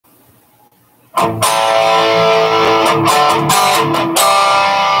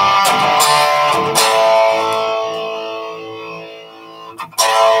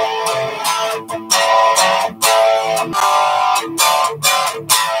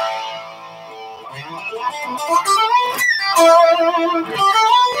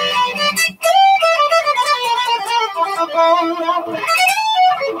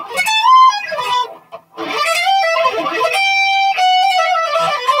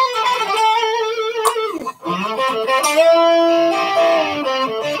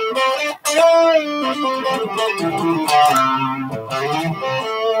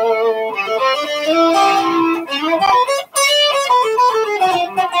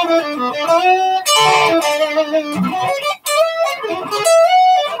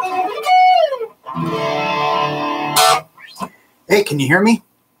Hey, can you hear me?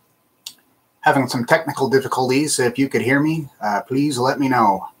 Having some technical difficulties. If you could hear me, please let me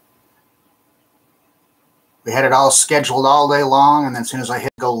know. We had it all scheduled all day long, and then as soon as I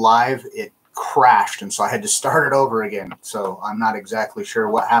hit go live, it crashed, and so I had to start it over again. So I'm not exactly sure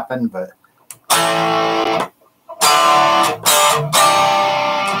what happened, but...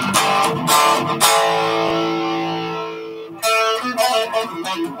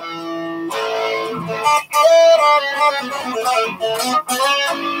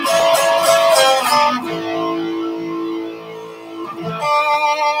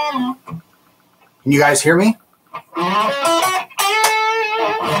 Can you guys hear me?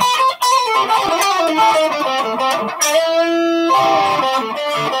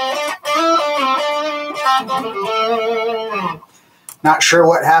 Not sure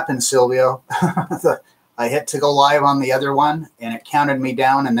what happened, Silvio. I hit to go live on the other one, and it counted me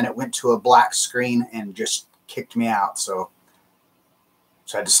down, and then it went to a black screen and just kicked me out. So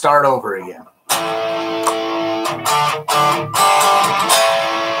I had to start over again.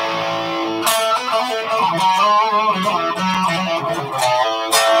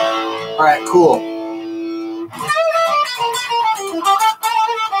 All right, cool.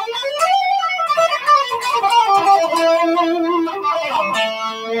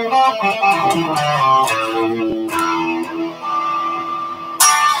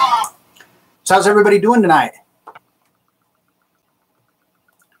 So how's everybody doing tonight?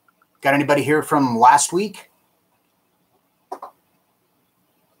 Got anybody here from last week?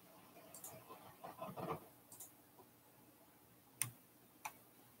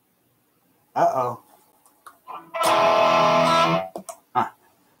 Uh-oh. Huh.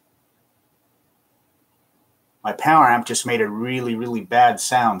 My power amp just made a really, really bad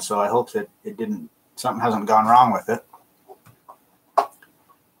sound, so I hope that it didn't, something hasn't gone wrong with it. All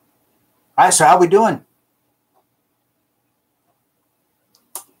right, so how we doing?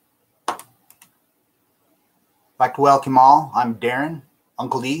 I'd like to welcome all. I'm Darrin,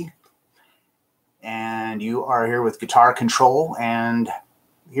 Uncle D, and you are here with Guitar Control, and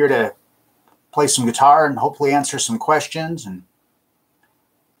here to play some guitar and hopefully answer some questions and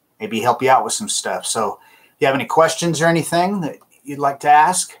maybe help you out with some stuff. So if you have any questions or anything that you'd like to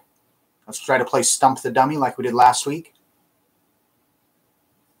ask, let's try to play Stump the Dummy like we did last week.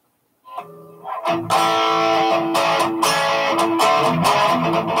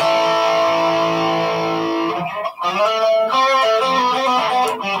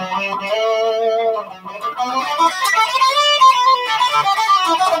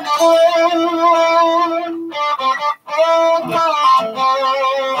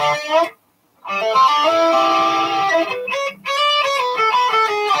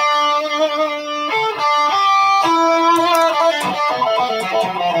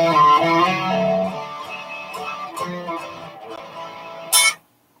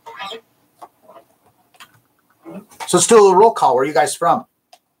 So let's do a little roll call. Where are you guys from?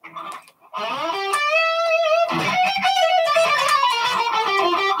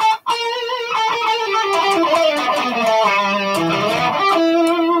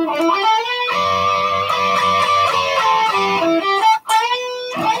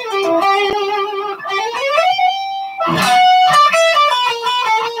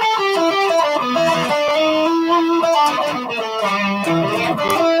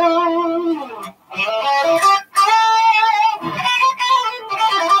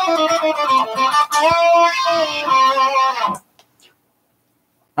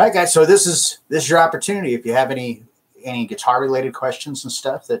 All right, guys. So this is your opportunity. If you have any guitar related questions and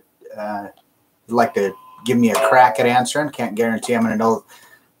stuff that you'd like to give me a crack at answering, can't guarantee I'm going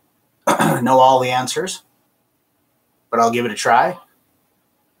to know all the answers, but I'll give it a try.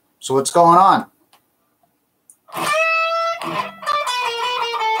 So what's going on?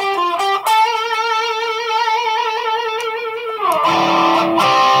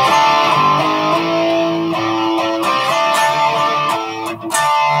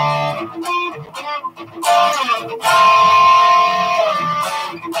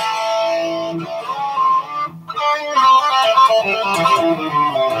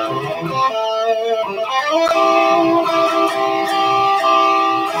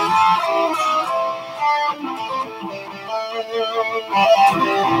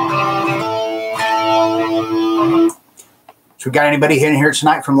 So we got anybody in here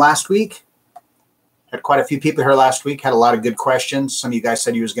tonight from last week? Had quite a few people here last week. Had a lot of good questions. Some of you guys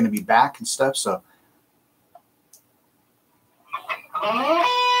said you was going to be back and stuff. So.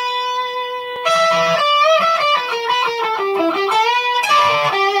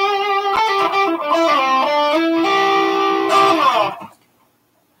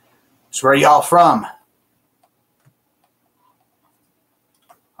 So where are y'all from?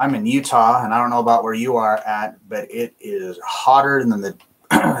 I'm in Utah, and I don't know about where you are at, but it is hotter than the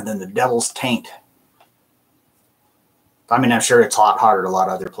than the devil's taint. I mean, I'm sure it's a lot hotter than a lot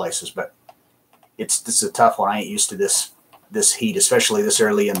of other places, but this is a tough one. I ain't used to this heat, especially this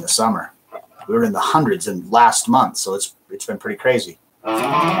early in the summer. We were in the hundreds in last month, so it's been pretty crazy.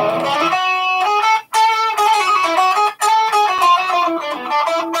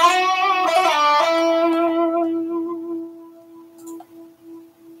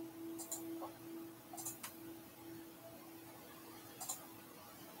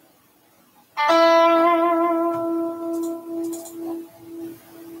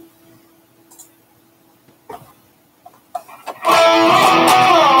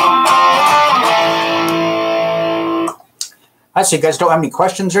 I see you guys don't have any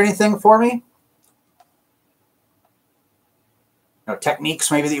questions or anything for me? No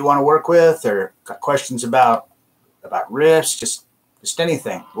techniques maybe that you want to work with, or got questions about riffs, just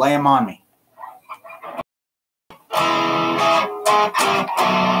anything. Lay them on me.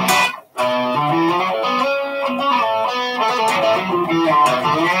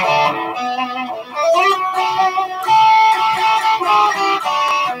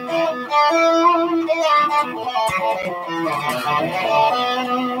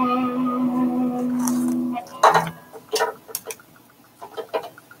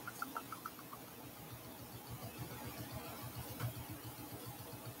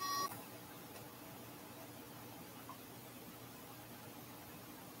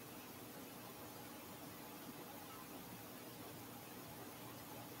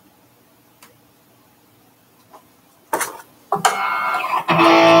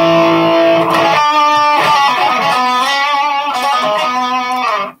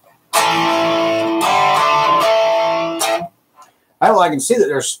 Well, I can see that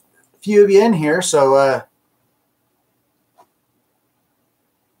there's a few of you in here, so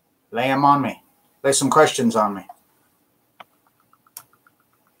lay them on me. Lay some questions on me.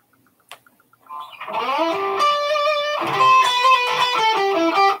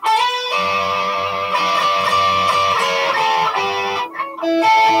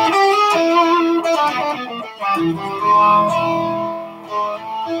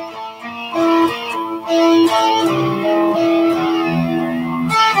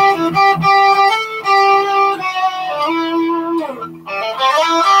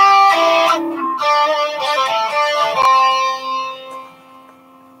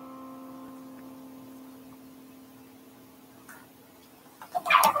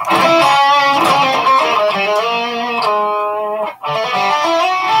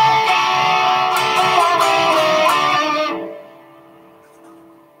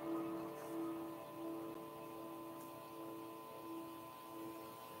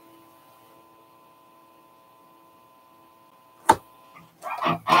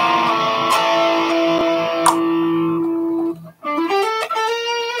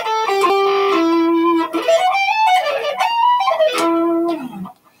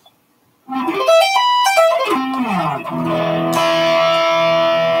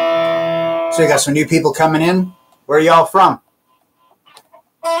 So you got some new people coming in. Where are y'all from?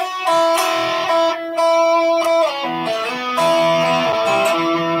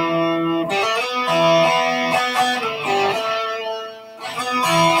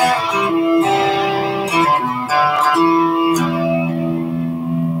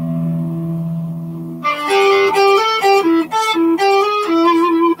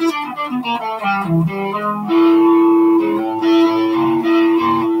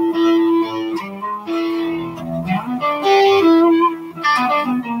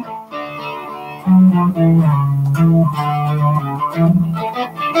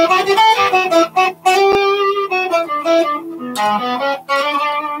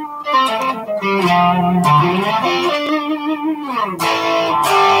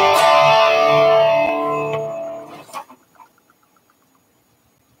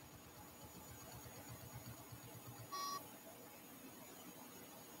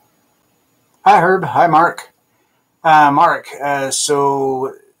 Hi, Herb. Hi, Mark. Mark,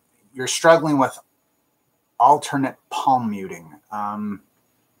 so you're struggling with alternate palm muting. I'm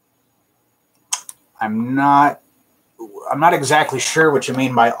not exactly sure what you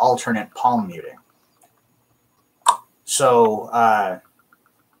mean by alternate palm muting. So,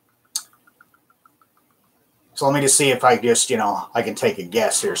 so let me just see if I just, I can take a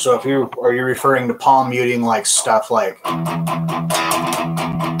guess here. So are you referring to palm muting like stuff like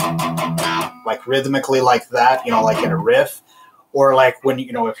rhythmically like that, like in a riff, or like when,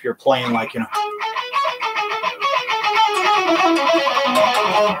 if you're playing like,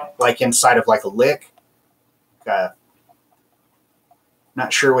 like inside of like a lick?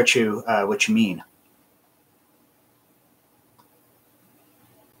 Not sure what you mean.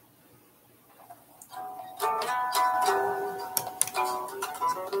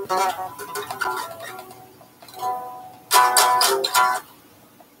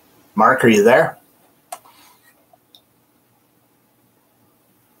 Mark, are you there?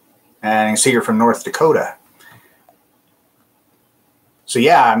 And I see you're from North Dakota. So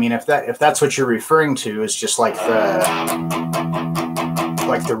yeah, I mean, if that's what you're referring to, is just like the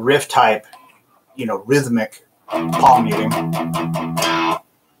riff type, rhythmic palm muting,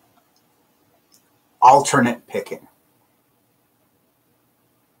 alternate picking.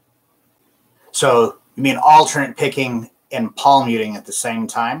 So you mean alternate picking and palm muting at the same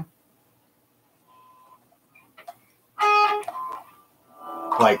time?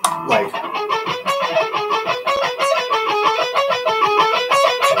 Like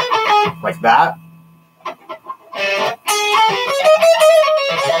that?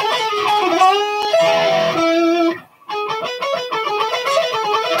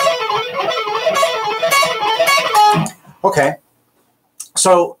 Okay.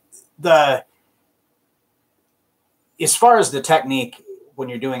 So as far as the technique, when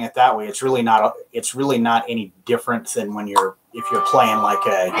you're doing it that way, it's really not any different than if you're playing like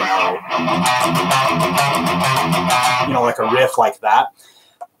like a riff like that.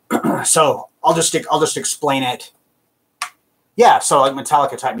 So I'll just explain it. Yeah, so like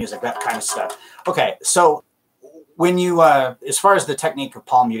Metallica type music, that kind of stuff. Okay, so when you as far as the technique of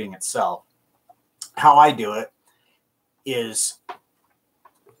palm muting itself, how I do it is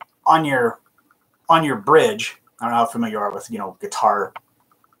on your bridge. I don't know how familiar you are with guitar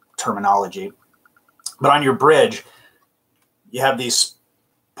terminology, but on your bridge, you have these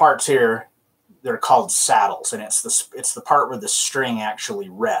parts here. They're called saddles, and it's the part where the string actually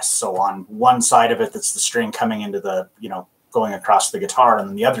rests. So on one side of it, that's the string coming into the going across the guitar, and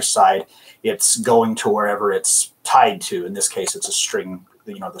on the other side, it's going to wherever it's tied to. In this case, it's a string.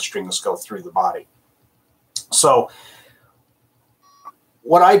 The strings go through the body. So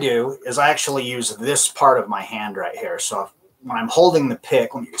what I do is I actually use this part of my hand right here. So when I'm holding the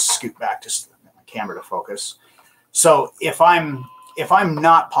pick, let me just scoot back just to get my camera to focus. So if I'm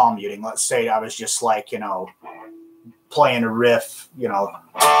not palm muting, let's say I was just like, playing a riff,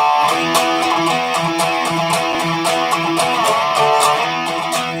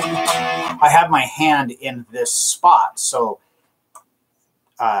 I have my hand in this spot. So,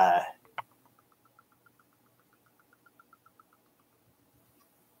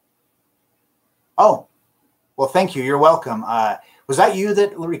 oh, well, thank you. You're welcome. Was that you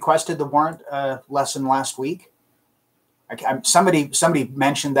that requested the warrant lesson last week? Somebody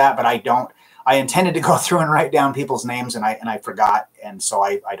mentioned that, but I don't. I intended to go through and write down people's names, and I forgot, and so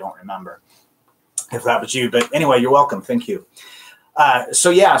I don't remember if that was you. But anyway, you're welcome. Thank you. So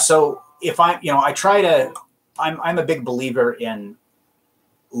yeah, so if I'm a big believer in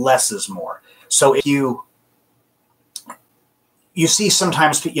less is more. So if you see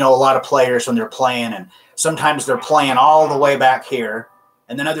sometimes a lot of players when they're playing, and sometimes they're playing all the way back here,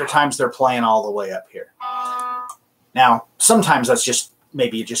 and then other times they're playing all the way up here. Now, sometimes that's just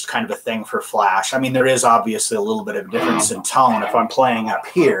maybe just kind of a thing for flash. I mean, there is obviously a little bit of difference in tone if I'm playing up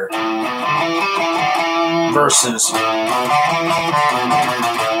here versus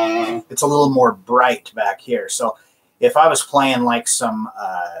it's a little more bright back here. So if I was playing like some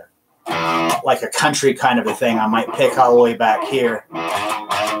like a country kind of a thing, I might pick all the way back here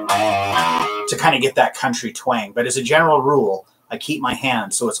to kind of get that country twang. But as a general rule, I keep my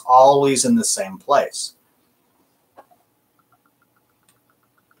hand so it's always in the same place.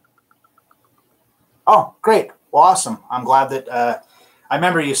 Oh, great. Well, awesome. I'm glad that I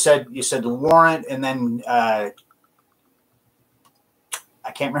remember you said the warrant, and then I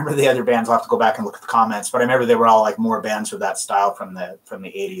can't remember the other bands. I'll have to go back and look at the comments, but I remember they were all like more bands with that style from the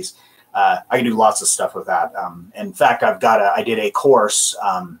 80s. I can do lots of stuff with that. In fact, I did a course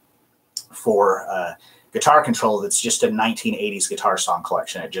for guitar control that's just a 1980s guitar song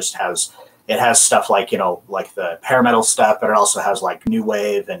collection. It has stuff like like the hair metal stuff, but it also has like new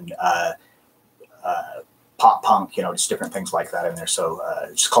wave and pop punk, just different things like that in there. So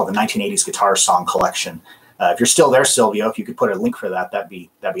it's called the 1980s Guitar Song Collection. If you're still there, Silvio, if you could put a link for that, that'd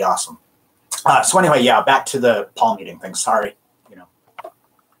be awesome. So anyway, yeah, back to the palm muting thing. Sorry,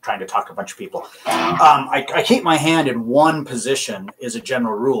 trying to talk to a bunch of people. I keep my hand in one position as a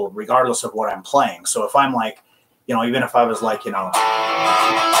general rule, regardless of what I'm playing. So if I'm like, even if I was like, if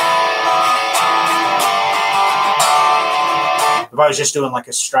I was just doing like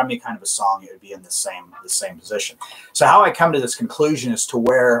a strummy kind of a song, it would be in the same position. So how I come to this conclusion as to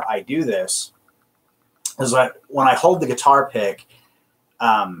where I do this is that when I hold the guitar pick,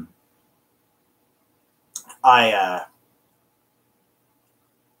 I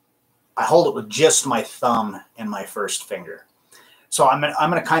hold it with just my thumb and my first finger. So I'm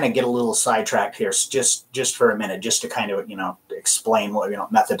gonna kind of get a little sidetracked here, just for a minute, just to kind of explain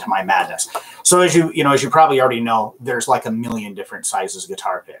what method to my madness. So as you probably already know, there's like a million different sizes of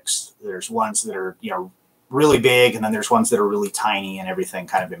guitar picks. There's ones that are really big, and then there's ones that are really tiny, and everything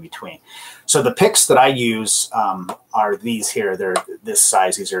kind of in between. So the picks that I use are these here. They're this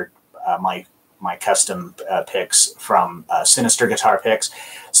size. These are my custom picks from Sinister Guitar Picks.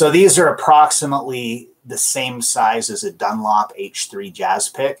 So these are approximately the same size as a Dunlop H3 jazz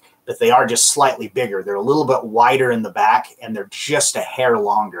pick, but they are just slightly bigger. They're a little bit wider in the back, and they're just a hair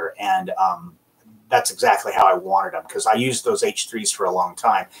longer. And that's exactly how I wanted them, because I used those H3s for a long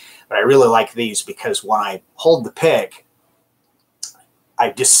time. But I really like these because when I hold the pick,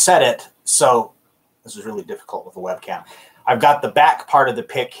 I just set it. So this is really difficult with a webcam. I've got the back part of the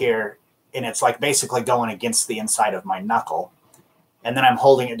pick here, and it's like basically going against the inside of my knuckle. And then I'm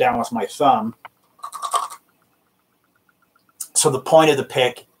holding it down with my thumb. So the point of the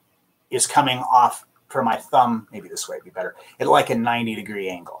pick is coming off for my thumb, maybe this way would be better, at like a 90-degree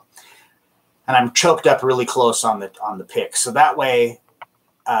angle. And I'm choked up really close on the pick. So that way,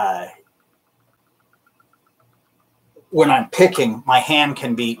 when I'm picking, my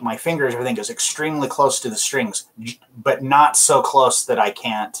fingers, everything is extremely close to the strings, but not so close that I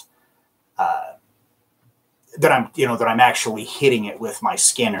can't, that I'm actually hitting it with my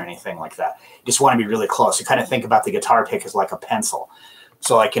skin or anything like that. You just want to be really close. You kind of think about the guitar pick as like a pencil.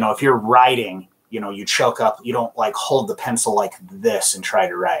 So like, if you're writing, you choke up, you don't like hold the pencil like this and try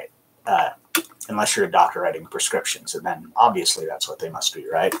to write, unless you're a doctor writing prescriptions. And then obviously that's what they must be,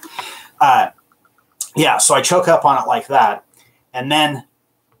 right? Yeah. So I choke up on it like that. And then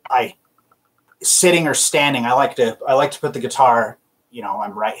sitting or standing, I like to put the guitar,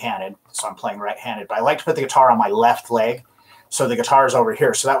 I'm right-handed, so I'm playing right-handed, but I like to put the guitar on my left leg. So the guitar is over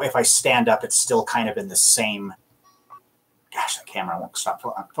here. So that way, if I stand up, it's still kind of in the same, gosh, the camera won't stop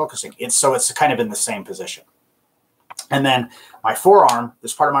focusing. It's kind of in the same position. And then my forearm,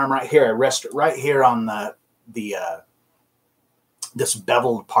 this part of my arm right here, I rest it right here on this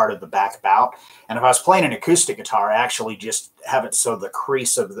beveled part of the back bout. And if I was playing an acoustic guitar, I actually just have it so the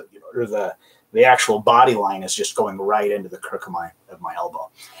crease of the actual body line is just going right into the crook of my elbow.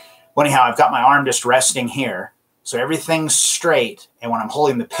 Well, anyhow, I've got my arm just resting here. So everything's straight. And when I'm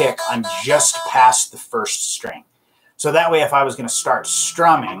holding the pick, I'm just past the first string. So that way, if I was going to start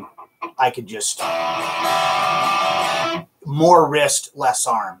strumming, I could just more wrist, less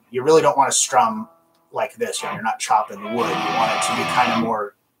arm. You really don't want to strum like this. You're not chopping wood. You want it to be kind of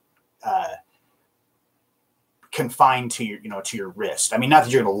more confined to your wrist. I mean, not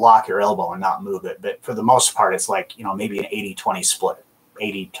that you're going to lock your elbow and not move it, but for the most part, it's like, maybe an 80-20 split.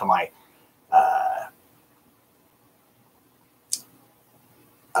 80 to my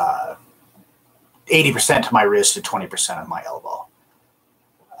 80% to my wrist and 20% of my elbow.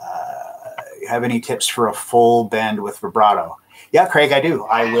 You have any tips for a full bend with vibrato? Yeah, Craig, I do.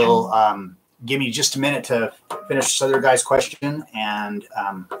 I will give me just a minute to finish this other guy's question, and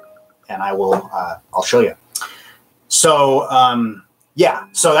I will I'll show you. So yeah,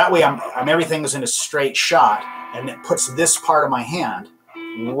 so that way I'm everything's in a straight shot, and it puts this part of my hand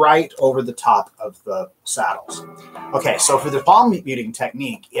right over the top of the saddles. Okay, so for the palm muting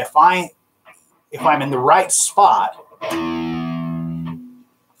technique, if I'm in the right spot,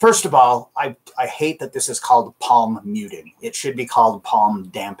 first of all, I hate that this is called palm muting. It should be called palm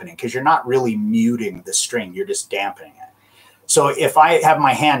dampening, because you're not really muting the string, you're just dampening it. So if I have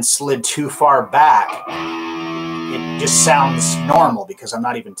my hand slid too far back, it just sounds normal because I'm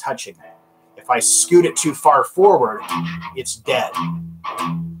not even touching it. If I scoot it too far forward, it's dead.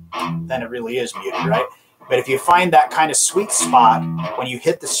 Then it really is muted, right? But if you find that kind of sweet spot, when you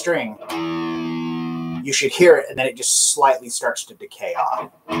hit the string, you should hear it, and then it just slightly starts to decay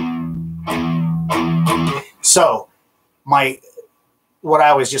off. So what I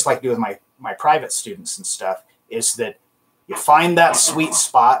always just like to do with my private students and stuff is that you find that sweet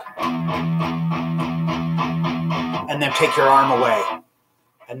spot, and then take your arm away,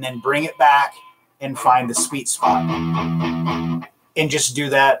 and then bring it back and find the sweet spot. And just do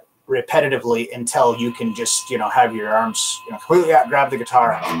that repetitively until you can just, you know, have your arms, you know, completely out, grab the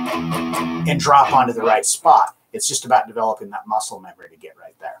guitar and drop onto the right spot. It's just about developing that muscle memory to get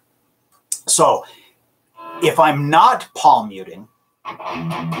right there. So if I'm not palm muting,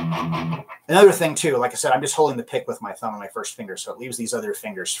 another thing too, like I said, I'm just holding the pick with my thumb and my first finger, so it leaves these other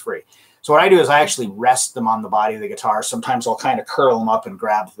fingers free. So what I do is I actually rest them on the body of the guitar. Sometimes I'll kind of curl them up and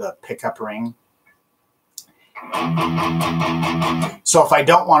grab the pickup ring. So if I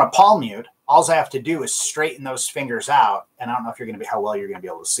don't want to palm mute, all I have to do is straighten those fingers out. And I don't know if you're going to be, how well you're going to be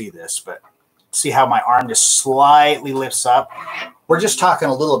able to see this, but see how my arm just slightly lifts up. We're just talking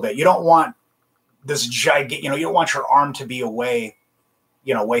a little bit. You don't want this gigantic, you know, you don't want your arm to be away,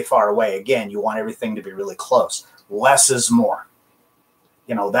 you know, way far away. Again, you want everything to be really close. Less is more.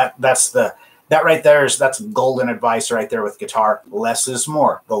 You know, that right there is, that's golden advice right there with guitar. Less is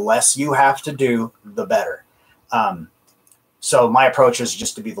more. The less you have to do, the better. So my approach is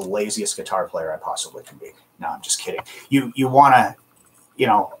just to be the laziest guitar player I possibly can be. No, I'm just kidding. You want to, you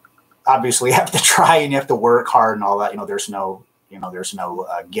know, obviously you have to try and you have to work hard and all that. You know, there's no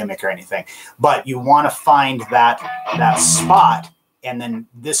gimmick or anything, but you want to find that spot. And then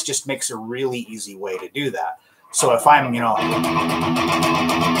this just makes a really easy way to do that. So if I'm, you know,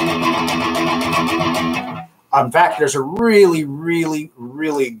 in fact, there's a really, really,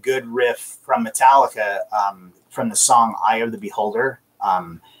 really good riff from Metallica, from the song Eye of the Beholder.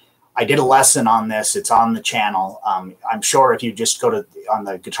 I did a lesson on this. It's on the channel. I'm sure if you just go to on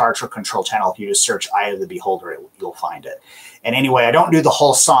the Guitar Control channel, if you just search Eye of the Beholder, you'll find it. And anyway, I don't do the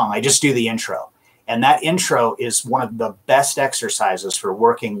whole song. I just do the intro. And that intro is one of the best exercises for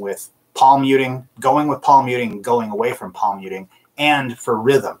working with palm muting, going with palm muting, going away from palm muting, and for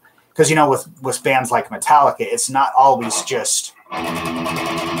rhythm. Because, you know, with bands like Metallica, it's not always just,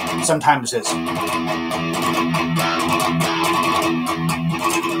 sometimes it's,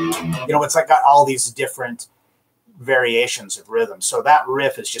 you know, it's like got all these different variations of rhythm. So that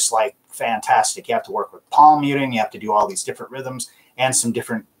riff is just like fantastic. You have to work with palm muting. You have to do all these different rhythms and some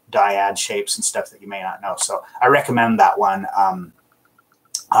different dyad shapes and stuff that you may not know. So I recommend that one.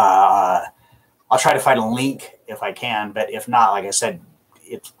 I'll try to find a link if I can, but if not, like I said,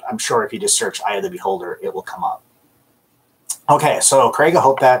 I'm sure if you just search Eye of the Beholder, it will come up. Okay, so Craig, I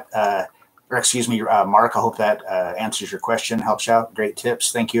hope that, or excuse me, Mark, I hope that answers your question, helps you out. Great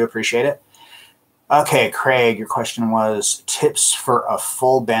tips. Thank you. Appreciate it. Okay, Craig, your question was tips for a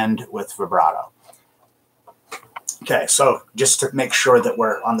full bend with vibrato. Okay, so just to make sure that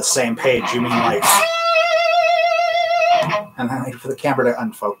we're on the same page, you mean like, and then wait for the camera to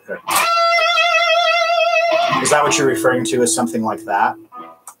unfocus there. Is that what you're referring to as something like that?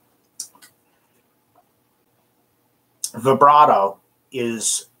 Vibrato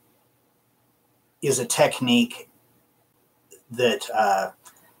is a technique that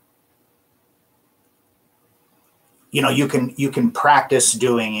you know, you can practice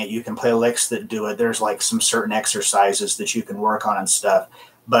doing it. You can play licks that do it. There's like some certain exercises that you can work on and stuff.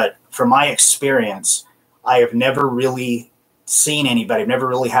 But from my experience, I have never really seen anybody, I've never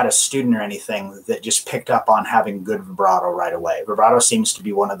really had a student or anything that just picked up on having good vibrato right away. Vibrato seems to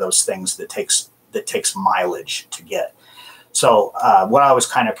be one of those things that takes mileage to get. So what I always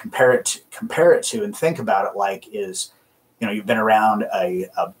kind of compare it to and think about it like is, you know, you've been around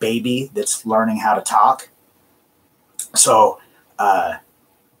a baby that's learning how to talk. So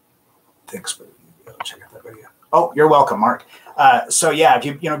thanks for check out that video. Oh, you're welcome, Mark. So yeah, if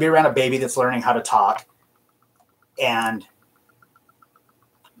you know, be around a baby that's learning how to talk, and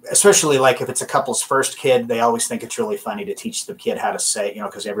especially like if it's a couple's first kid, they always think it's really funny to teach the kid how to say, you know,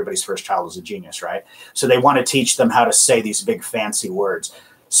 because everybody's first child is a genius, right? So they want to teach them how to say these big fancy words.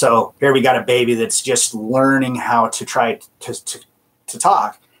 So here we got a baby that's just learning how to try to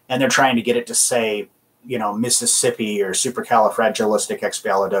talk, and they're trying to get it to say, you know, Mississippi or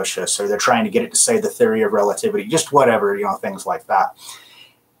supercalifragilisticexpialidocious, or they're trying to get it to say the theory of relativity, just whatever, you know, things like that.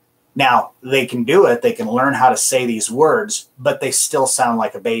 Now, they can do it. They can learn how to say these words, but they still sound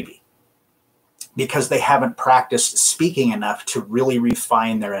like a baby because they haven't practiced speaking enough to really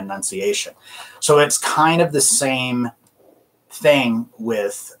refine their enunciation. So it's kind of the same thing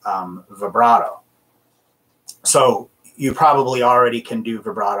with vibrato. So you probably already can do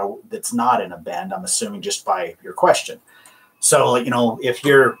vibrato that's not in a bend, I'm assuming, just by your question. So, you know, if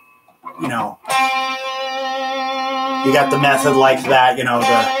you're, you know, you got the method like that, you know,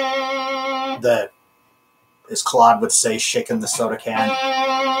 as Claude would say, shaking the soda can.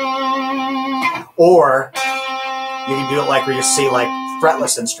 Or you can do it like where you see like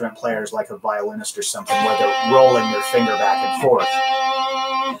fretless instrument players, like a violinist or something, where they're rolling their finger back and forth.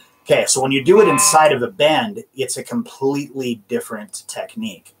 Okay, so when you do it inside of a bend, it's a completely different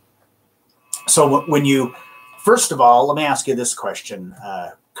technique. So when you, first of all, let me ask you this question,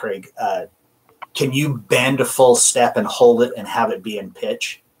 Craig. Can you bend a full step and hold it and have it be in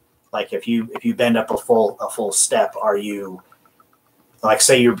pitch? Like if you bend up a full step, are you, like,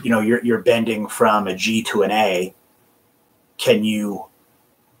 say you're bending from a G to an A? Can you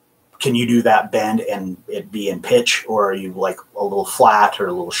do that bend and it be in pitch, or are you like a little flat or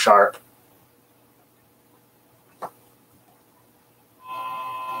a little sharp?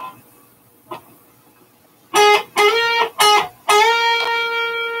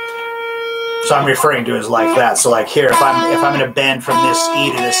 So I'm referring to as like that. So like here, if I'm going to bend from this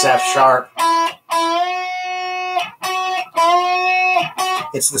E to this F sharp,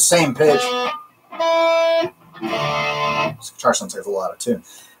 it's the same pitch. This guitar sounds like a lot of tune.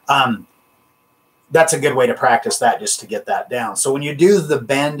 That's a good way to practice that, just to get that down. So when you do the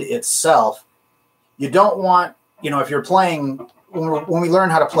bend itself, you don't want, if you're playing, when we learn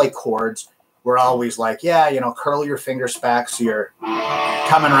how to play chords, we're always like, yeah, curl your fingers back so you're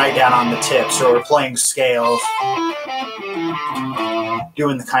coming right down on the tips. Or we're playing scales,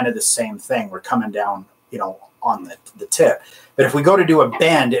 doing the same thing. We're coming down, on the tip. But if we go to do a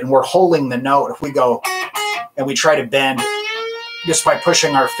bend and we're holding the note, if we go and we try to bend just by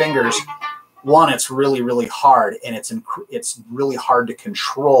pushing our fingers, one, it's really, really hard, and it's really hard to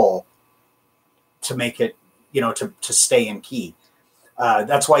control to make it, to stay in key.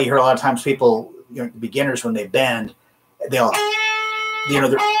 That's why you hear a lot of times people, beginners, when they bend, they're a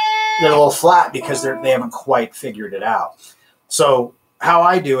little flat because they haven't quite figured it out. So how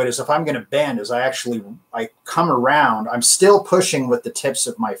I do it is, if I'm going to bend, is I come around. I'm still pushing with the tips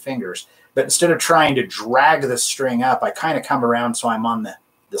of my fingers, but instead of trying to drag the string up, I kind of come around so I'm on the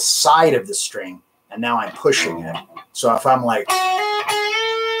side of the string, and now I'm pushing it. So if I'm like,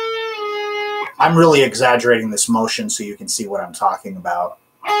 I'm really exaggerating this motion so you can see what I'm talking about.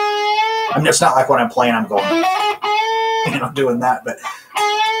 I mean, it's not like when I'm playing, I'm going, doing that, but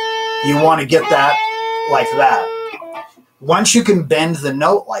you want to get that like that. Once you can bend the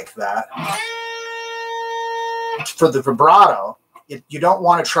note like that, for the vibrato, you don't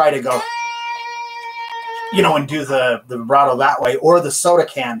want to try to go, and do the vibrato that way, or the soda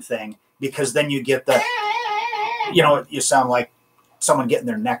can thing, because then you get the, you sound like someone getting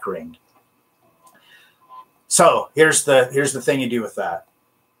their neck ringed. So here's the thing you do with that.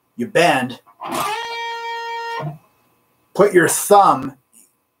 You bend, put your thumb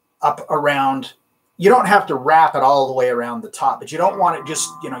up around. You don't have to wrap it all the way around the top, but you don't want it just,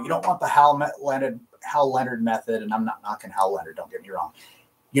 you don't want the Hal Leonard method, and I'm not knocking Hal Leonard, don't get me wrong.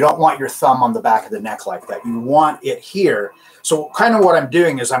 You don't want your thumb on the back of the neck like that. You want it here. So kind of what I'm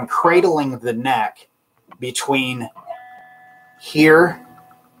doing is I'm cradling the neck between here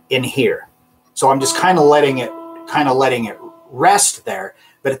and here. So I'm just kind of letting it rest there.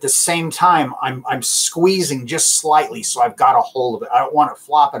 But at the same time, I'm squeezing just slightly, so I've got a hold of it. I don't want it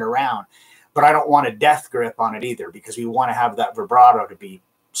flopping around, but I don't want a death grip on it either, because we want to have that vibrato to be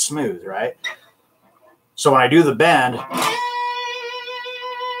smooth, right? So when I do the bend,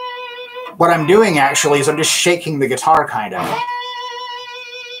 what I'm doing actually is I'm just shaking the guitar kind of.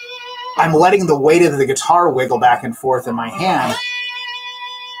 I'm letting the weight of the guitar wiggle back and forth in my hand.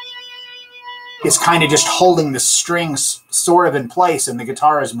 It's kind of just holding the strings sort of in place, and the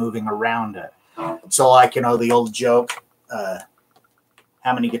guitar is moving around it. So like, the old joke,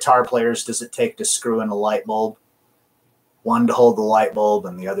 how many guitar players does it take to screw in a light bulb? One to hold the light bulb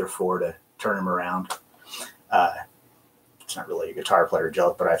and the other 4 to turn them around. It's not really a guitar player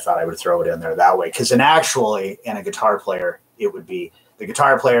joke, but I thought I would throw it in there that way. Because in a guitar player, it would be the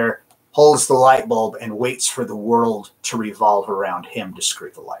guitar player holds the light bulb and waits for the world to revolve around him to screw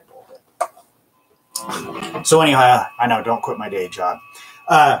the light bulb in. So anyhow, I know, don't quit my day job.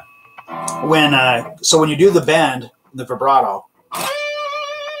 So when you do the bend, the vibrato,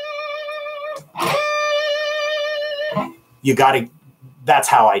 you got to, that's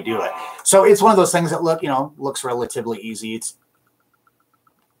how I do it. So it's one of those things that looks relatively easy. It's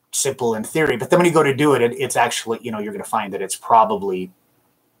simple in theory, but then when you go to do it, it's actually, you're going to find that it's probably,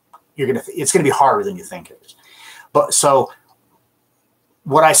 it's going to be harder than you think it is. But so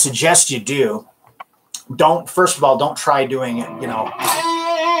what I suggest you do, first of all, don't try doing it,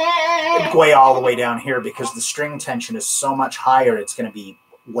 way all the way down here, because the string tension is so much higher. It's going to be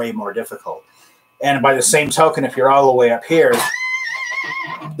way more difficult. And by the same token, if you're all the way up here,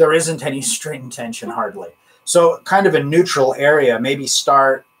 there isn't any string tension hardly. So kind of a neutral area, maybe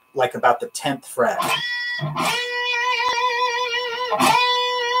start like about the 10th fret.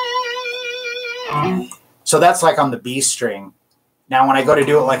 So that's like on the B string. Now when I go to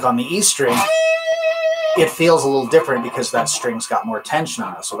do it like on the E string, it feels a little different because that string's got more tension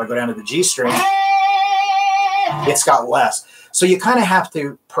on it. So if I go down to the G string, it's got less. So you kind of have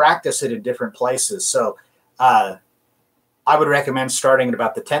to practice it in different places. So I would recommend starting at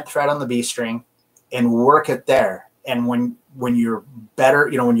about the 10th fret on the B string and work it there. And when you're better,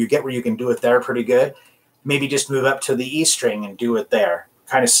 when you get where you can do it there pretty good, maybe just move up to the E string and do it there.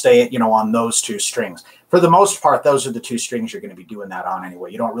 Kind of stay, on those two strings. For the most part, those are the two strings you're going to be doing that on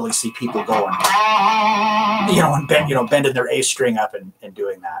anyway. You don't really see people going, and bending their A string up and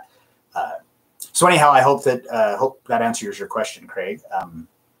doing that. So anyhow, I hope that answers your question, Craig.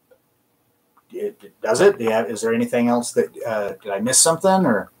 Does it? Yeah. Is there anything else that did I miss something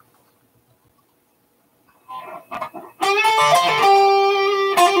or?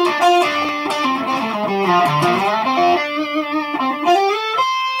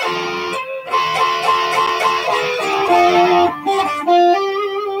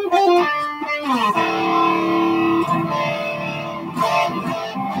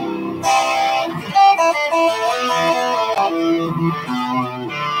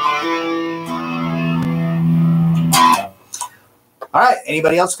 All right.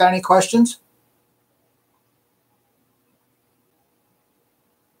 Anybody else got any questions?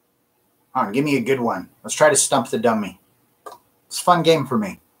 All right, give me a good one. Let's try to stump the dummy. It's a fun game for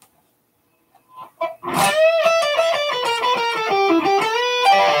me.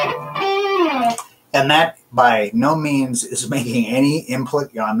 And that by no means is making any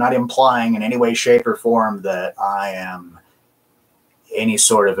I'm not implying in any way, shape, or form that I am any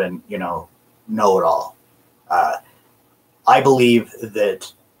sort of an, know-it-all. I believe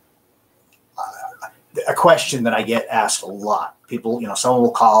that a question that I get asked a lot, people, someone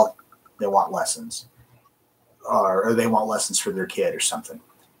will call, they want lessons or they want lessons for their kid or something.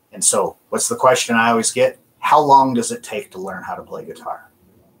 And so what's the question I always get? How long does it take to learn how to play guitar?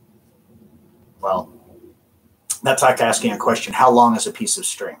 Well, that's like asking a question, how long is a piece of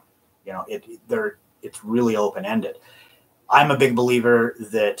string? It's really open-ended. I'm a big believer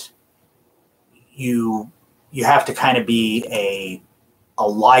that you have to kind of be a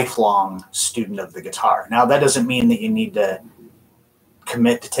lifelong student of the guitar. Now, that doesn't mean that you need to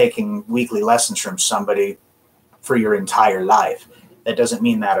commit to taking weekly lessons from somebody for your entire life. That doesn't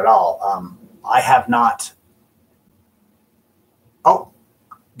mean that at all. I have not. Oh,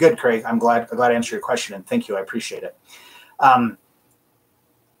 good, Craig. I'm glad to answer your question, and thank you. I appreciate it. I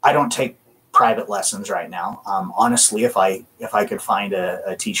don't take private lessons right now. Honestly, if I could find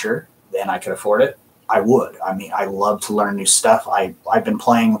a teacher and I could afford it, I would. I mean, I love to learn new stuff. I've been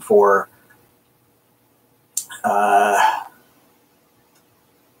playing for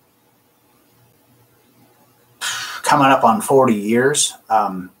coming up on 40 years,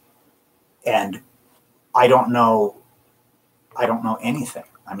 and I don't know anything.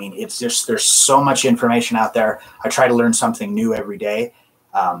 I mean, it's just there's so much information out there. I try to learn something new every day.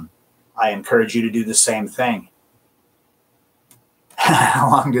 I encourage you to do the same thing. How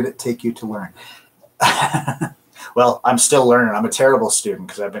long did it take you to learn? Well, I'm still learning. I'm a terrible student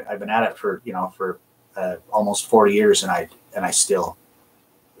because I've been at it for almost 40 years, and I still,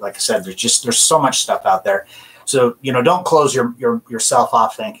 like I said, there's so much stuff out there. So don't close yourself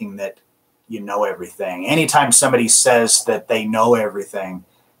off thinking that you know everything. Anytime somebody says that they know everything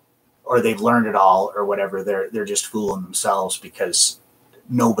or they've learned it all or whatever, they're just fooling themselves because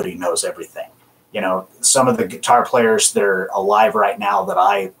nobody knows everything. Some of the guitar players that are alive right now that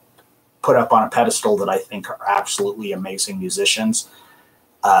I put up on a pedestal that I think are absolutely amazing musicians.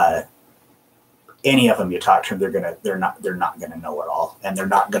 Any of them you talk to, they're not gonna know it all, and they're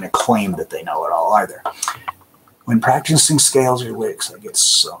not gonna claim that they know it all either. When practicing scales or licks, I get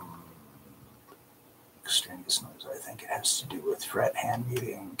some extraneous noise. I think it has to do with fret hand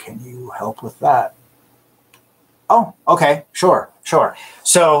muting. Can you help with that? Oh, okay, sure.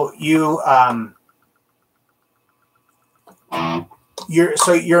 So you're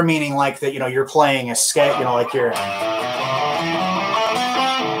meaning like that, you're playing a scale, like you're, and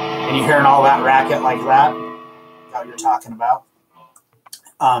you're hearing all that racket like that. That's what you're talking about.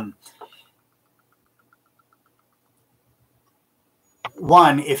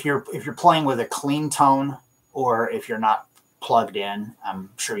 One, if you're playing with a clean tone, or if you're not plugged in, I'm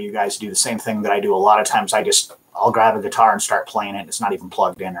sure you guys do the same thing that I do. A lot of times I'll grab a guitar and start playing it. It's not even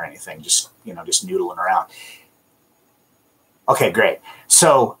plugged in or anything, just noodling around. Okay, great.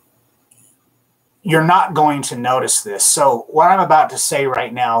 So you're not going to notice this. So what I'm about to say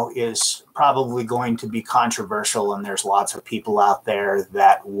right now is probably going to be controversial, and there's lots of people out there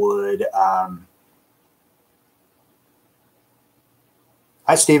that would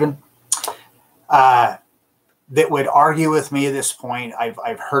hi, Stephen. That would argue with me at this point.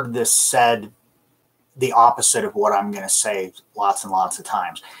 I've heard this said the opposite of what I'm going to say lots and lots of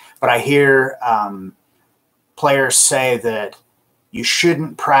times. But I hear players say that you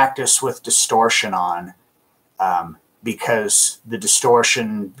shouldn't practice with distortion on because the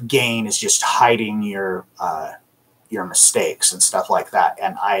distortion gain is just hiding your mistakes and stuff like that.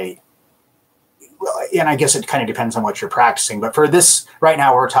 And I guess it kind of depends on what you're practicing. But for this, right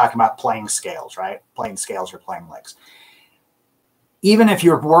now, we're talking about playing scales, right? Playing scales or playing licks. Even if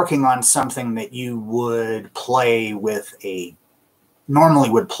you're working on something that you would play with normally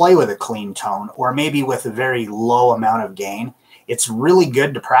would play with a clean tone, or maybe with a very low amount of gain, it's really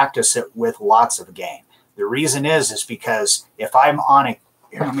good to practice it with lots of gain. The reason is because if I'm on here,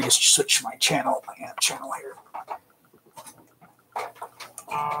 let me just switch my channel, my amp channel here.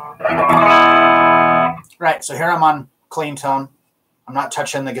 Right, so here I'm on clean tone. I'm not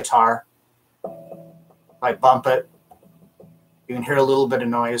touching the guitar. If I bump it, you can hear a little bit of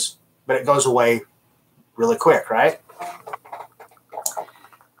noise, but it goes away really quick, right?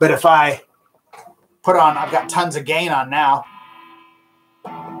 But if I put on, I've got tons of gain on now,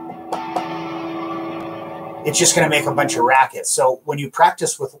 it's just going to make a bunch of racket. So when you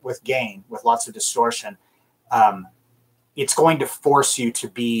practice with gain, with lots of distortion, it's going to force you to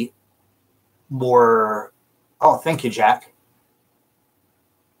be more. Oh, thank you, Jack.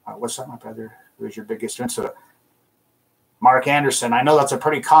 What's up, my brother? Who's your biggest influence? Mark Anderson. I know that's a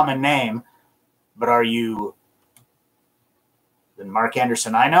pretty common name, but are you the Mark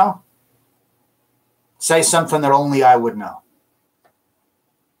Anderson I know? Say something that only I would know.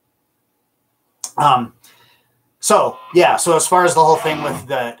 So yeah, so as far as the whole thing with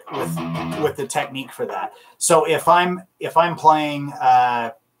the technique for that. So if I'm playing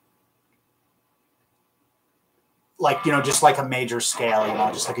like, just like a major scale,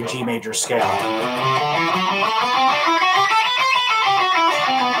 just like a G major scale.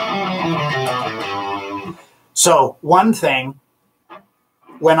 So one thing,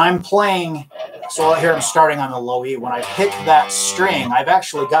 when I'm playing, so here I'm starting on the low E. When I pick that string, I've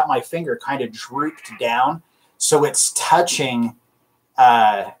actually got my finger kind of drooped down, so it's touching.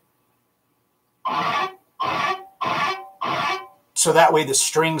 So that way the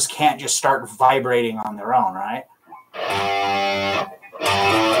strings can't just start vibrating on their own, right?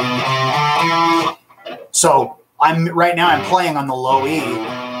 So right now I'm playing on the low E,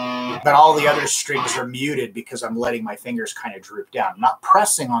 but all the other strings are muted because I'm letting my fingers kind of droop down. I'm not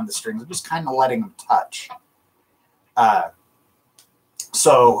pressing on the strings, I'm just kind of letting them touch.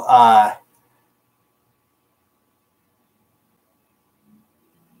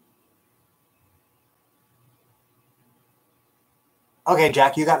 Okay,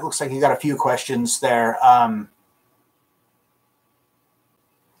 Jack, looks like you got a few questions there. I'll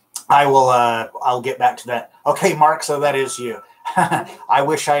get back to that. Okay, Mark, so that is you. I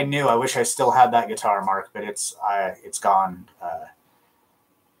wish I knew. I wish I still had that guitar, Mark, but it's gone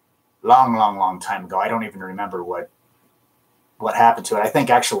long time ago. I don't even remember what happened to it. I think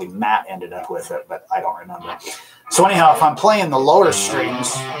actually Matt ended up with it, but I don't remember. So anyhow, if I'm playing the lower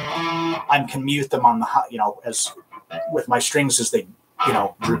strings, I can mute them on the, as with my strings as they,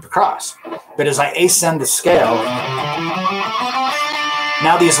 droop across. But as I ascend the scale,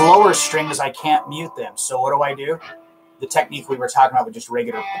 now these lower strings, I can't mute them. So what do? The technique we were talking about with just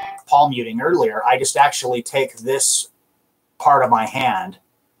regular palm muting earlier, I just actually take this part of my hand,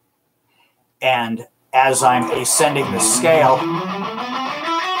 and as I'm ascending the scale,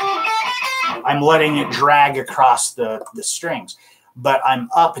 I'm letting it drag across the strings. But I'm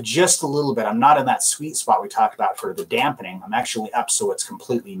up just a little bit. I'm not in that sweet spot we talked about for the dampening. I'm actually up so it's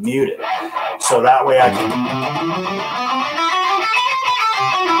completely muted. So that way I can...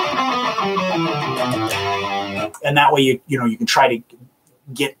 And that way you can try to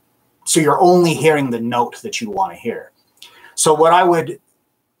get... So you're only hearing the note that you want to hear. So what I would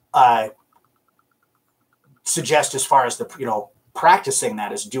suggest as far as the, practicing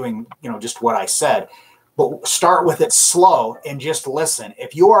that is doing, just what I said. But start with it slow and just listen.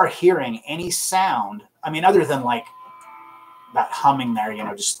 If you are hearing any sound, I mean, other than like that humming there,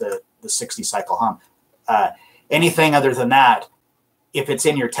 just the 60 cycle hum, anything other than that, if it's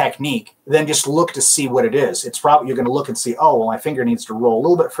in your technique, then just look to see what it is. It's probably, you're going to look and see, oh, well, my finger needs to roll a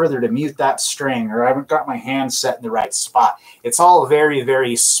little bit further to mute that string, or I haven't got my hand set in the right spot. It's all very,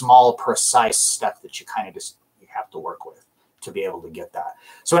 very small, precise stuff that you kind of just, you have to work with to be able to get that.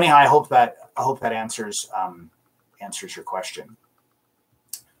 So anyhow, I hope that answers your question.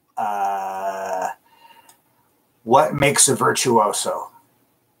 What makes a virtuoso?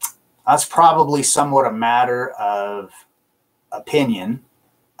 That's probably somewhat a matter of opinion.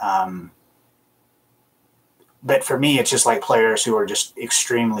 but for me, it's just like players who are just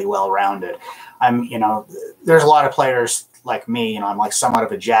extremely well-rounded. There's a lot of players like me, I'm like somewhat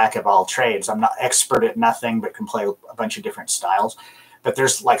of a jack of all trades. I'm not expert at nothing, but can play a bunch of different styles. But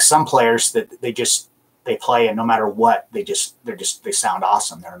there's like some players that they play, and no matter what, they sound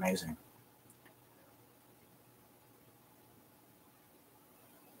awesome. They're amazing.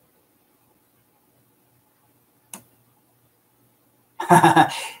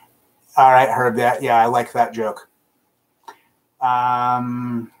 All right, heard that. Yeah, I like that joke.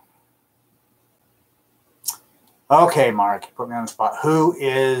 Okay, Mark, put me on the spot. Who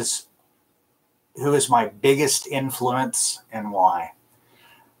is my biggest influence and why?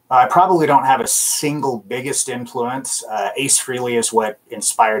 I probably don't have a single biggest influence. Ace Frehley is what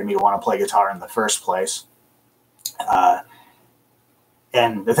inspired me to want to play guitar in the first place.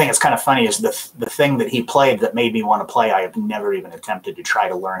 And the thing that's kind of funny is the thing that he played that made me want to play, I have never even attempted to try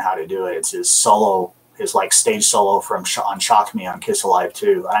to learn how to do it. It's his solo, his like stage solo on Shock Me on Kiss Alive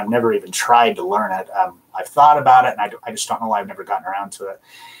 2. And I've never even tried to learn it. I've thought about it, and I just don't know why I've never gotten around to it.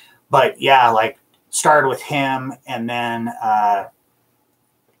 But yeah, like started with him, and then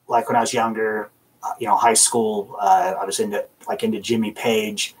like when I was younger, high school, I was into Jimmy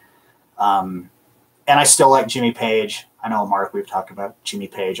Page, and I still like Jimmy Page. I know, Mark, we've talked about Jimmy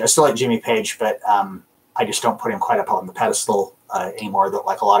Page. I still like Jimmy Page, but I just don't put him quite up on the pedestal anymore, that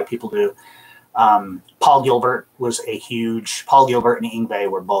like a lot of people do. Paul Gilbert and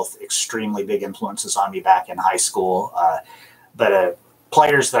Yngwie were both extremely big influences on me back in high school. But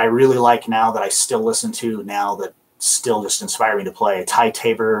players that I really like now, that I still listen to now, that still just inspire me to play: Ty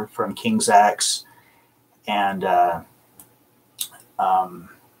Tabor from King's X, and man,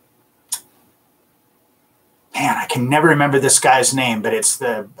 I can never remember this guy's name, but it's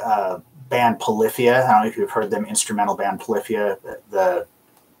the band Polyphia. I don't know if you've heard them, instrumental band Polyphia. The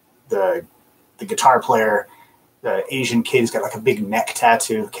guitar player, the Asian kid, he's got like a big neck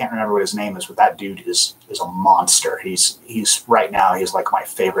tattoo. Can't remember what his name is, but that dude is a monster. He's right now, he's like my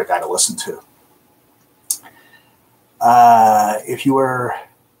favorite guy to listen to. If you were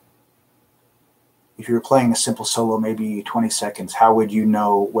playing a simple solo, maybe 20 seconds, how would you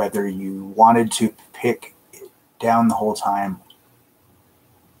know whether you wanted to pick down the whole time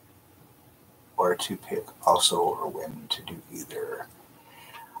or to pick also, or when to do either?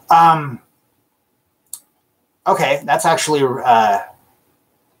 Okay, that's actually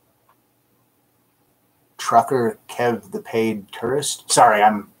Trucker Kev the Paid Tourist. Sorry,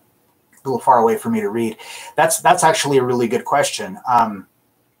 I'm a little far away for me to read. That's actually a really good question.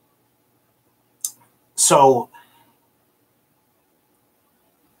 So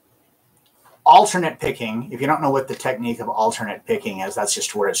alternate picking, if you don't know what the technique of alternate picking is, that's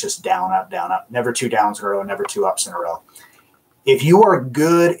just where it's just down, up, never two downs in a row, never two ups in a row. If you are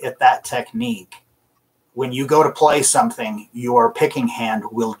good at that technique, when you go to play something, your picking hand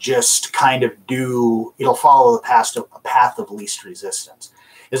will just kind of it'll follow the path of least resistance.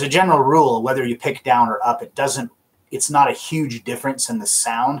 As a general rule, whether you pick down or up, it's not a huge difference in the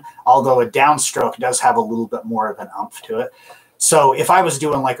sound, although a downstroke does have a little bit more of an umph to it. So if I was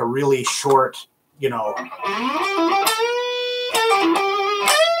doing like a really short,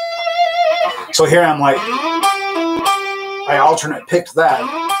 so here I'm like, I alternate picked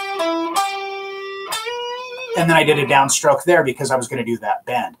that, and then I did a downstroke there because I was going to do that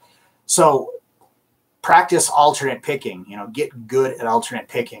bend. So practice alternate picking, get good at alternate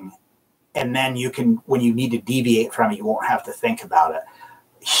picking. And then you can, when you need to deviate from it, you won't have to think about it.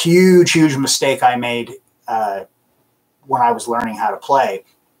 Huge mistake I made when I was learning how to play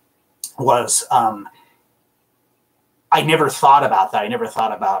was I never thought about that. I never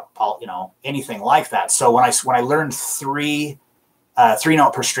thought about anything like that. So when I learned three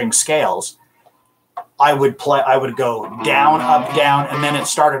note per string scales, I would go down, up, down, and then it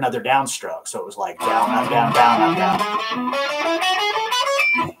started another downstroke. So it was like down, up, down, down, up, down,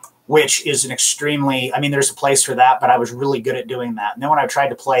 which is an extremely, there's a place for that, but I was really good at doing that. And then when I tried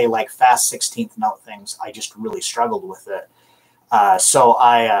to play like fast 16th note things, I just really struggled with it. So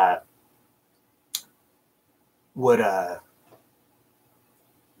I would,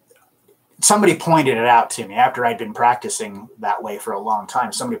 somebody pointed it out to me after I'd been practicing that way for a long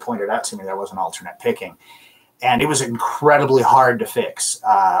time. Somebody pointed out to me there was an alternate picking, and it was incredibly hard to fix.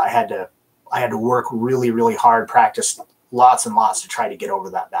 I had to work really hard, practice lots and lots to try to get over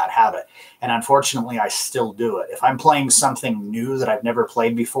that bad habit. And unfortunately, I still do it. If I'm playing something new that I've never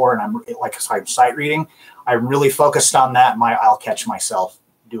played before, and I'm sight reading, I'm really focused on that. I'll catch myself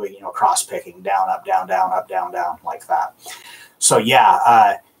doing, cross picking, down, up, down, up, down, like that. So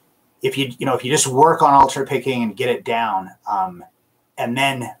yeah, if you just work on alternate picking and get it down, and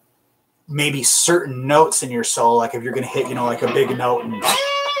then maybe certain notes in your solo, like if you're going to hit, like a big note and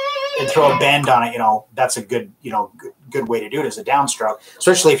throw a bend on it, that's a good, good way to do it as a downstroke,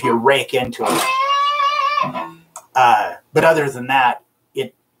 especially if you rake into it. But other than that,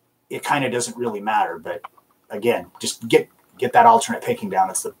 it kind of doesn't really matter. But again, just get that alternate picking down.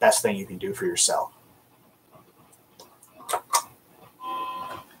 It's the best thing you can do for yourself.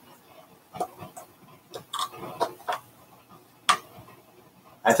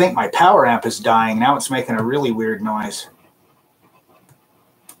 I think my power amp is dying. Now it's making a really weird noise.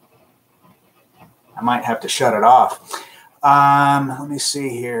 I might have to shut it off. Let me see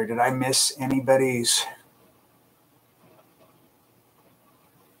here. Did I miss anybody's?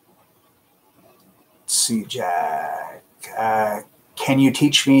 Let's see, Jack. Can you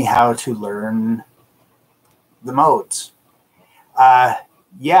teach me how to learn the modes?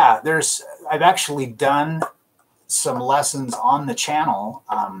 Yeah, I've actually done some lessons on the channel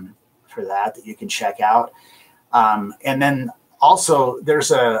for that you can check out. And then also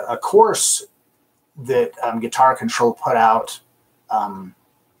there's a course that Guitar Control put out, I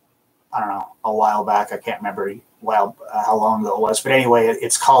don't know, a while back. I can't remember how long ago it was. But anyway,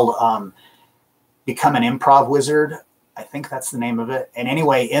 it's called Become an Improv Wizard. I think that's the name of it. And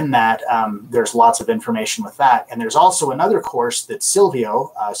anyway, in that, there's lots of information with that. And there's also another course that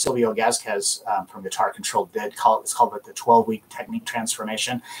Silvio Gazquez from Guitar Control did. It's called the 12-week technique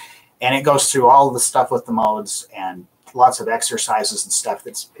transformation. And it goes through all of the stuff with the modes and lots of exercises and stuff.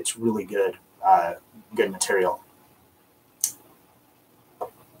 It's really good, good material.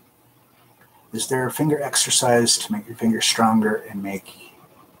 Is there a finger exercise to make your fingers stronger and make...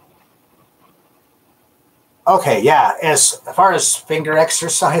 Okay, yeah. As far as finger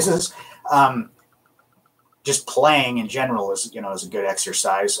exercises, just playing in general is a good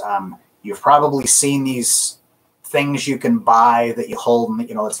exercise. You've probably seen these things you can buy that you hold, and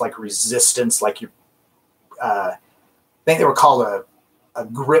it's like resistance, like I think they were called a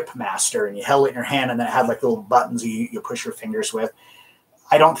grip master, and you held it in your hand, and then it had like little buttons you push your fingers with.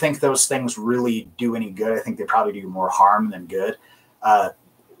 I don't think those things really do any good. I think they probably do more harm than good.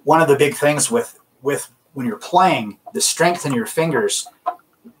 One of the big things with when you're playing, the strength in your fingers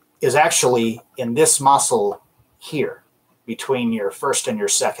is actually in this muscle here between your first and your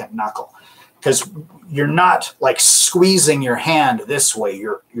second knuckle, because you're not like squeezing your hand this way,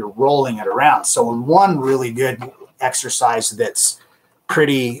 you're rolling it around. So one really good exercise that's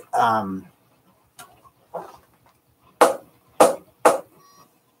pretty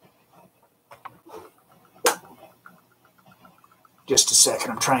just a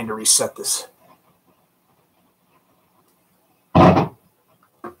second, I'm trying to reset this.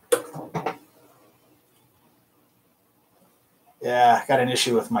 Yeah, I got an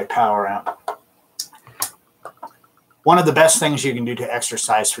issue with my power amp. One of the best things you can do to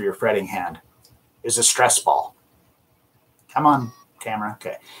exercise for your fretting hand is a stress ball. Come on, camera.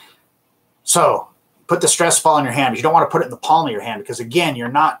 Okay. So put the stress ball in your hand, but you don't want to put it in the palm of your hand because, again, you're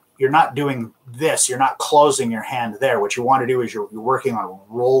not doing this. You're not closing your hand there. What you want to do is you're working on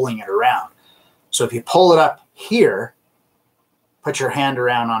rolling it around. So if you pull it up here, put your hand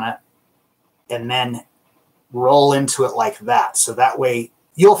around on it, and then roll into it like that. So that way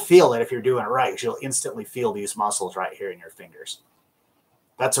you'll feel it if you're doing it right. You'll instantly feel these muscles right here in your fingers.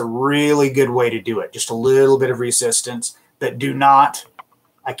 That's a really good way to do it. Just a little bit of resistance, but do not,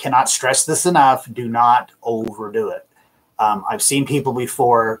 I cannot stress this enough, do not overdo it. I've seen people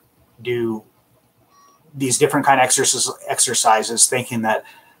before do these different kind of exercises thinking that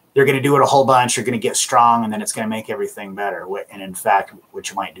they're going to do it a whole bunch, you're going to get strong, and then it's going to make everything better. And in fact, what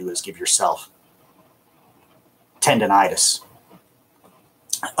you might do is give yourself tendonitis.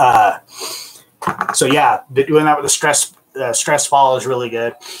 So yeah, doing that with the stress ball is really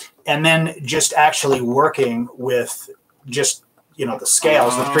good. And then just actually working with just, the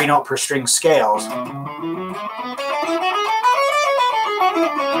scales, the 3-note per string scales.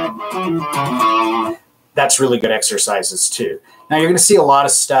 That's really good exercises too. Now you're going to see a lot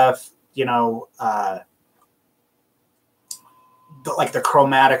of stuff, like the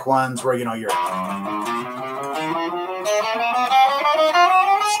chromatic ones where, you're,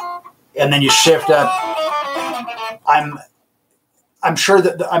 and then you shift up. I'm sure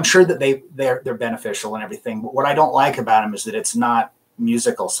that they're beneficial and everything, but what I don't like about them is that it's not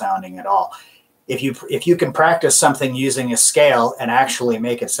musical sounding at all. If you can practice something using a scale and actually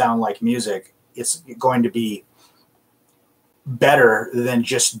make it sound like music, it's going to be better than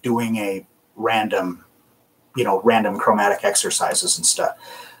just doing a random chromatic exercises and stuff.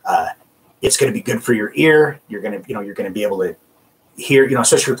 It's going to be good for your ear. You're going to be able to hear,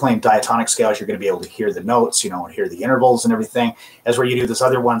 especially if you're playing diatonic scales, you're going to be able to hear the notes, and hear the intervals and everything. As where you do those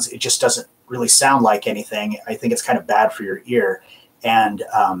other ones, it just doesn't really sound like anything. I think it's kind of bad for your ear. And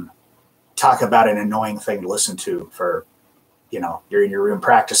talk about an annoying thing to listen to for, you're in your room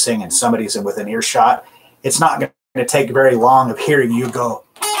practicing and somebody's in within earshot. It's not going to take very long of hearing you go.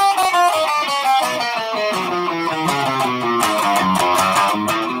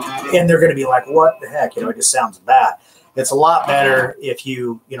 And they're going to be like, what the heck? It just sounds bad. It's a lot better if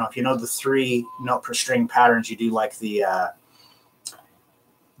you know the 3 note per string patterns. You do like the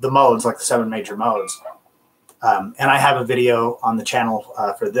modes, like the 7 major modes. And I have a video on the channel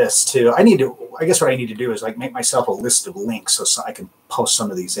for this too. I guess what I need to do is like make myself a list of links so I can post some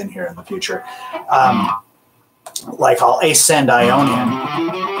of these in here in the future. Like I'll ascend Ionian,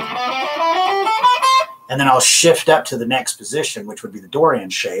 and then I'll shift up to the next position, which would be the Dorian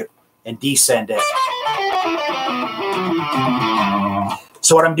shape, and descend it.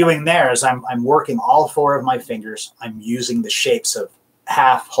 So what I'm doing there is I'm working all 4 of my fingers. I'm using the shapes of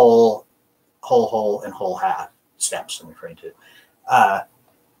half, whole, whole, and whole half steps I'm referring to.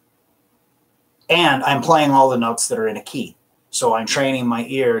 And I'm playing all the notes that are in a key. So I'm training my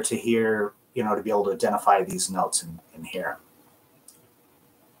ear to hear, to be able to identify these notes in here.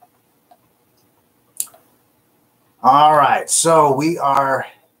 All right, so we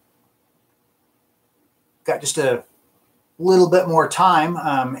got just a little bit more time.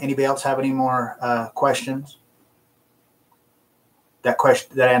 Anybody else have any more questions? That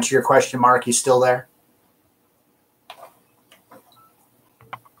answer your question, Mark? You still there?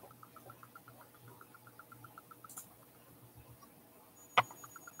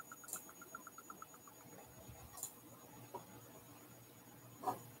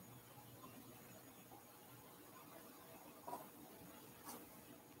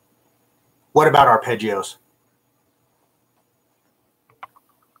 What about arpeggios?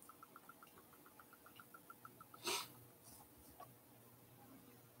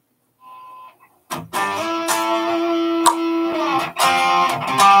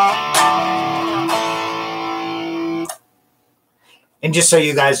 And just so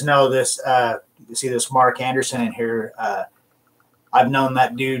you guys know this, you see this Mark Anderson in here. I've known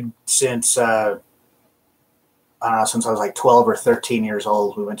that dude since, I don't know, since I was like 12 or 13 years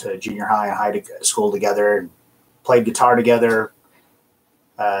old. We went to junior high and high school together and played guitar together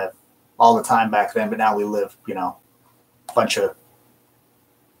all the time back then. But now we live, a bunch of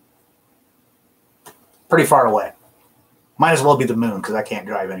pretty far away. Might as well be the moon because I can't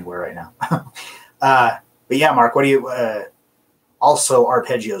drive anywhere right now. But yeah, Mark, what do you... also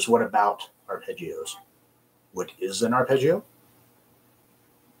arpeggios. What about arpeggios? What is an arpeggio?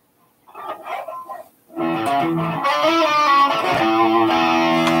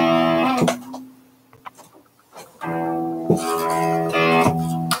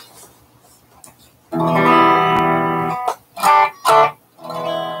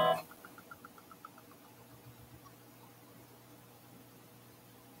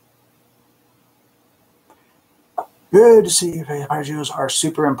 Good to see if arpeggios are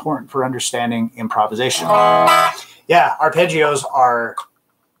super important for understanding improvisation. Yeah, arpeggios are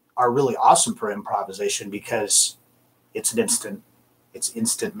really awesome for improvisation because it's instant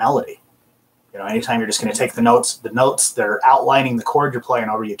melody. Anytime you're just going to take the notes that are outlining the chord you're playing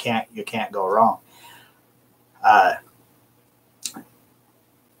over, you can't go wrong.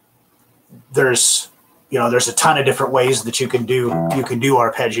 There's a ton of different ways that you can do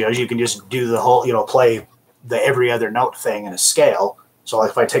arpeggios. You can just do the whole, play the every other note thing in a scale. So like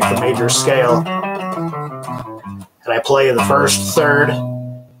if I take the major scale and I play the first third,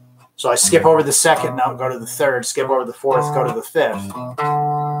 so I skip over the second note, go to the third, skip over the fourth, go to the fifth.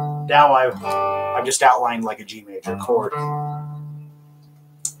 Now I've just outlined like a G major chord.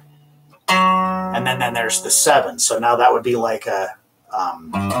 And then there's the 7. So now that would be like a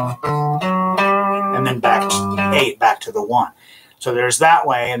and then back to 8, back to the 1. So there's that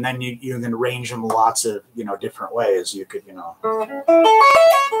way, and then you can arrange them lots of different ways. You could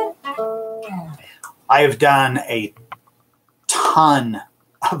I have done a ton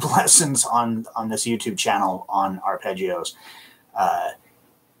of lessons on this YouTube channel on arpeggios,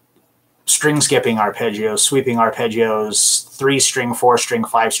 string skipping arpeggios, sweeping arpeggios, 3-string, 4-string,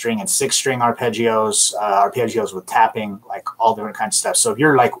 5-string, and 6-string arpeggios, arpeggios with tapping, like all different kinds of stuff. So if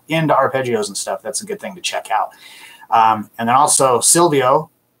you're like into arpeggios and stuff, that's a good thing to check out. And then also Silvio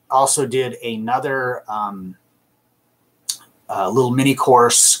also did another little mini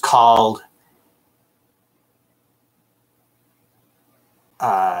course called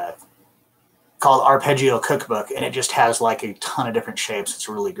Arpeggio Cookbook, and it just has like a ton of different shapes. It's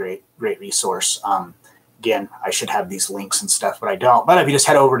a really great resource. again, I should have these links and stuff, but I don't. But if you just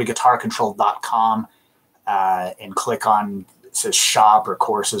head over to guitarcontrol.com and click on, it says shop or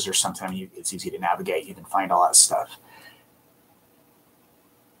courses or something, it's easy to navigate. You can find all that stuff.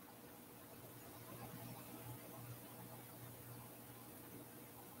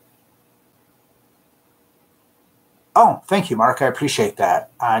 Oh, thank you, Mark. I appreciate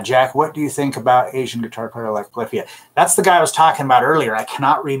that. Jack, what do you think about Asian guitar player like Polyphia? That's the guy I was talking about earlier. I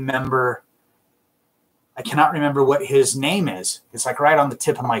cannot remember what his name is. It's like right on the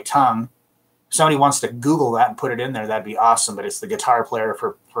tip of my tongue. If somebody wants to Google that and put it in there, that'd be awesome. But it's the guitar player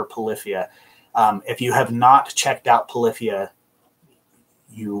for Polyphia. If you have not checked out Polyphia,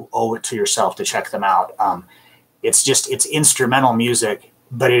 you owe it to yourself to check them out. It's instrumental music,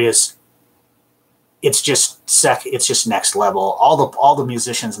 but it's just next level. All the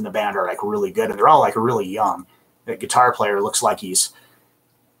musicians in the band are like really good, and they're all like really young. The guitar player looks like he's,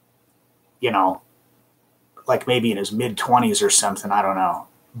 like maybe in his mid-20s or something. I don't know,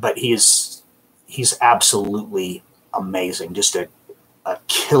 but he's absolutely amazing. Just a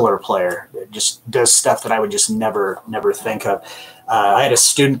killer player. Just does stuff that I would just never think of. I had a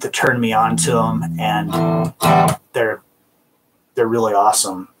student that turned me on to them, and they're really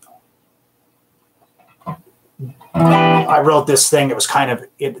awesome. I wrote this thing that was kind of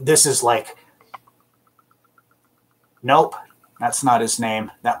this is like, nope, that's not his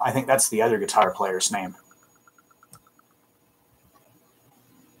name. I think that's the other guitar player's name.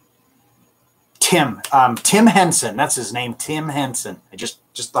 Tim Henson, that's his name, Tim Henson. I just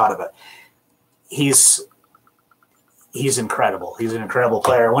thought of it. He's incredible. He's an incredible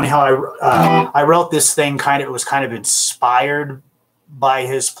player. Anyhow, I wrote this thing it was kind of inspired by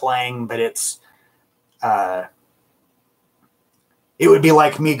his playing, but it would be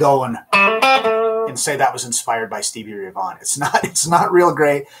like me going and say that was inspired by Stevie Ray Vaughan. It's not real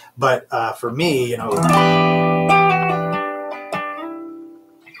great, but for me,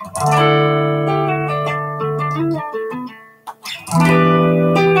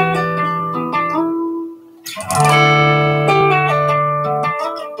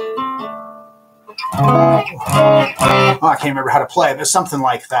 I can't remember how to play it, but something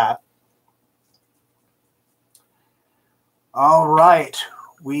like that. All right,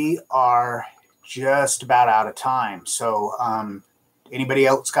 we are just about out of time. So anybody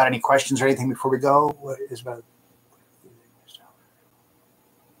else got any questions or anything before we go? What is about?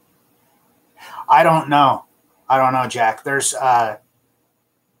 I don't know, Jack. There's another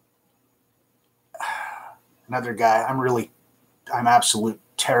guy. I'm absolute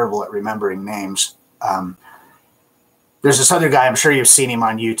terrible at remembering names. There's this other guy, I'm sure you've seen him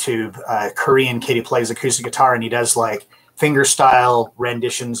on YouTube, Korean kid. He plays acoustic guitar, and he does like fingerstyle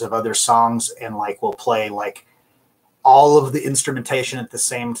renditions of other songs, and like will play like all of the instrumentation at the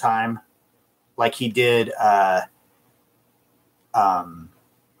same time. Like he did that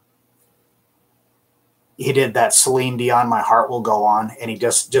Celine Dion, My Heart Will Go On, and he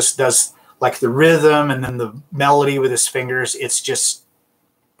just does like the rhythm and then the melody with his fingers. It's just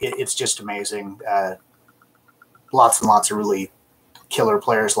amazing. Lots and lots of really killer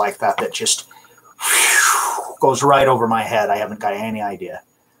players like that just goes right over my head. I haven't got any idea.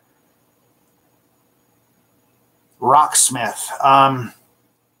 Rocksmith.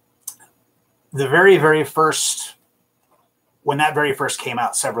 The very first, when that very first came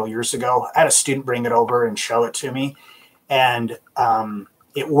out several years ago, I had a student bring it over and show it to me. And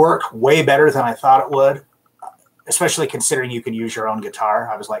it worked way better than I thought it would, especially considering you can use your own guitar.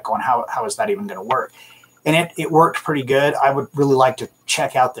 I was like going, how is that even going to work? And it worked pretty good. I would really like to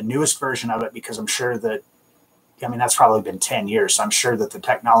check out the newest version of it, because I'm sure that, that's probably been 10 years. So I'm sure that the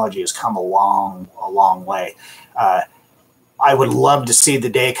technology has come a long way. I would love to see the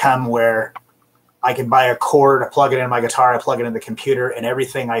day come where I can buy a cord, I plug it in my guitar, I plug it in the computer, and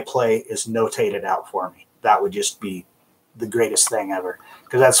everything I play is notated out for me. That would just be the greatest thing ever.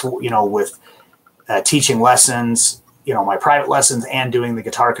 Because that's, with teaching lessons, my private lessons and doing the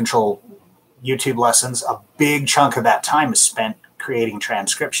Guitar Control YouTube lessons, a big chunk of that time is spent creating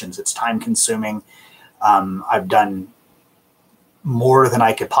transcriptions. It's time consuming. I've done more than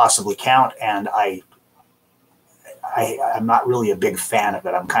I could possibly count, and I'm not really a big fan of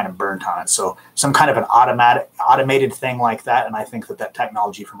it. I'm kind of burnt on it. So some kind of an automated thing like that, and I think that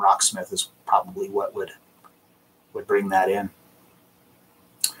technology from Rocksmith is probably what would bring that in.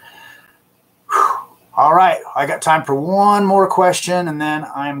 Whew. All right, I got time for one more question, and then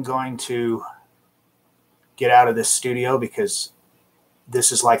I'm going to get out of this studio, because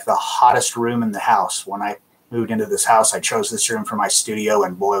this is like the hottest room in the house. When I moved into this house, I chose this room for my studio,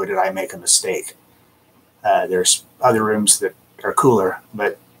 and boy, did I make a mistake. There's other rooms that are cooler,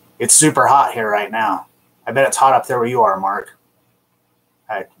 but it's super hot here right now. I bet it's hot up there where you are, Mark.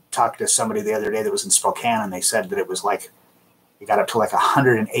 I talked to somebody the other day that was in Spokane, and they said that it was like, it got up to like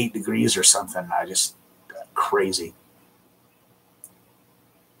 108 degrees or something. I just, crazy.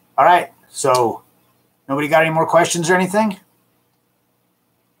 All right. So nobody got any more questions or anything?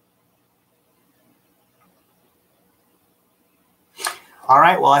 All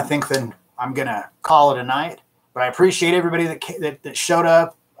right. Well, I think then I'm going to call it a night, but I appreciate everybody that showed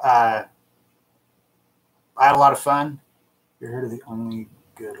up. I had a lot of fun. You're here to the only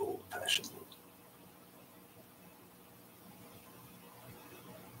good old fashioned.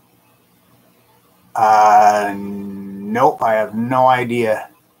 Nope. I have no idea.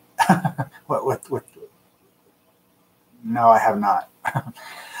 what? No, I have not.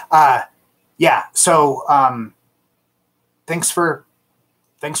 Yeah. So, thanks for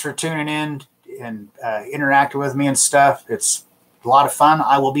tuning in and interacting with me and stuff. It's a lot of fun.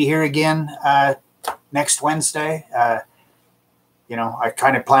 I will be here again next Wednesday. I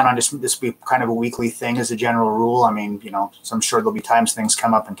kind of plan on this be kind of a weekly thing as a general rule. I mean, so I'm sure there'll be times things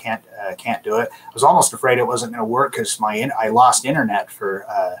come up and can't do it. I was almost afraid it wasn't going to work because I lost internet for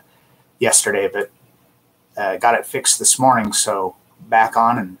yesterday, but got it fixed this morning. So back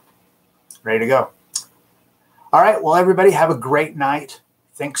on and ready to go. All right. Well, everybody have a great night.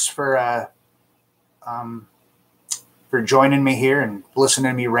 Thanks for joining me here and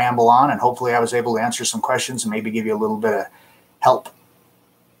listening to me ramble on. And hopefully I was able to answer some questions and maybe give you a little bit of help.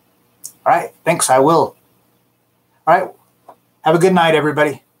 All right. Thanks. I will. All right. Have a good night,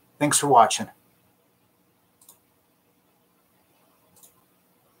 everybody. Thanks for watching.